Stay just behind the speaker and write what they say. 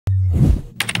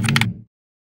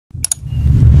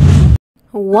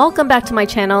Welcome back to my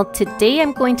channel. Today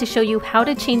I'm going to show you how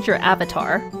to change your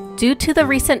avatar. Due to the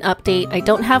recent update, I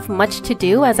don't have much to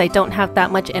do as I don't have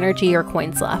that much energy or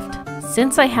coins left.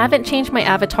 Since I haven't changed my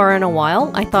avatar in a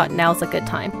while, I thought now's a good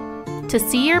time. To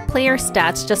see your player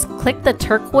stats, just click the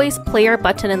turquoise player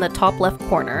button in the top left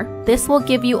corner. This will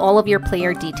give you all of your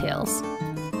player details.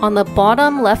 On the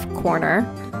bottom left corner,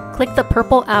 click the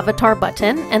purple avatar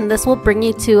button and this will bring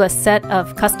you to a set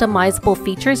of customizable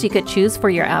features you could choose for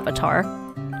your avatar.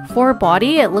 For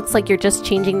body, it looks like you're just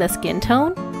changing the skin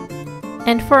tone.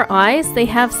 And for eyes, they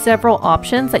have several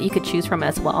options that you could choose from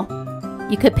as well.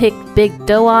 You could pick big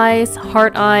doe eyes,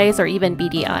 heart eyes, or even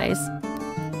beady eyes.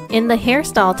 In the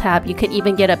hairstyle tab, you can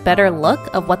even get a better look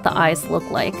of what the eyes look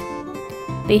like.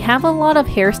 They have a lot of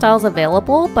hairstyles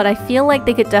available, but I feel like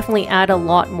they could definitely add a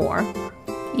lot more.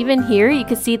 Even here, you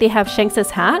can see they have Shanks'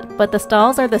 hat, but the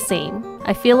styles are the same.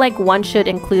 I feel like one should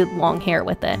include long hair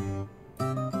with it.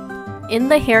 In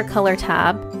the hair color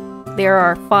tab, there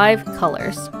are 5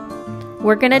 colors.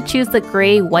 We're gonna choose the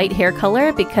gray-white hair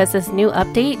color because this new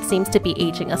update seems to be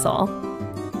aging us all.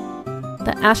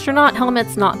 The astronaut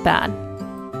helmet's not bad,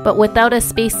 but without a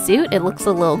space suit, it looks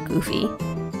a little goofy.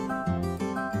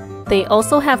 They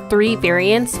also have 3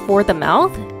 variants for the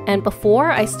mouth, and before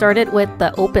I started with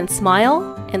the open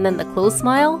smile and then the closed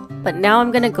smile, but now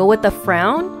I'm gonna go with the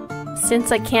frown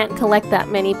since I can't collect that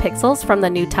many pixels from the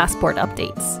new taskboard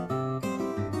updates.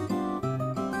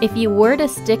 If you were to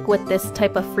stick with this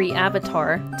type of free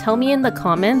avatar, tell me in the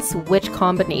comments which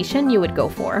combination you would go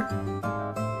for.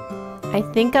 I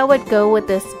think I would go with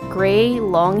this gray,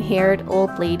 long-haired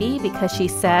old lady because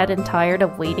she's sad and tired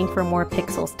of waiting for more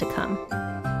pixels to come.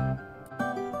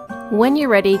 When you're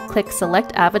ready, click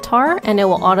Select Avatar and it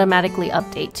will automatically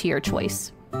update to your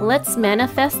choice. Let's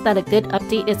manifest that a good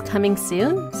update is coming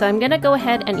soon, so I'm gonna go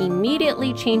ahead and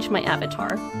immediately change my avatar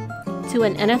to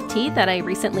an NFT that I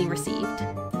recently received.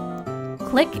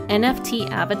 Click NFT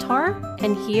Avatar,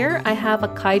 and here I have a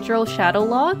Kydro shadow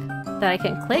log that I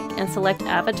can click and select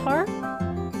Avatar.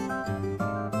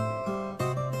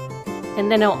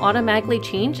 And then it'll automatically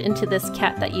change into this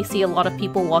cat that you see a lot of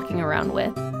people walking around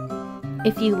with.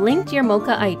 If you linked your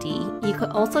Mocha ID, you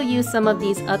could also use some of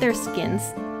these other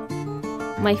skins.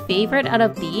 My favorite out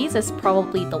of these is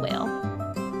probably the whale.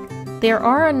 There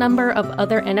are a number of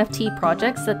other NFT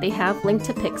projects that they have linked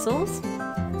to Pixels,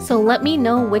 so let me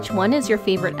know which one is your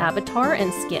favorite avatar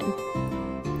and skin.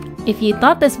 If you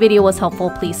thought this video was helpful,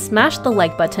 please smash the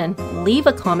like button, leave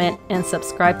a comment, and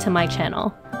subscribe to my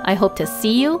channel. I hope to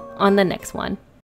see you on the next one.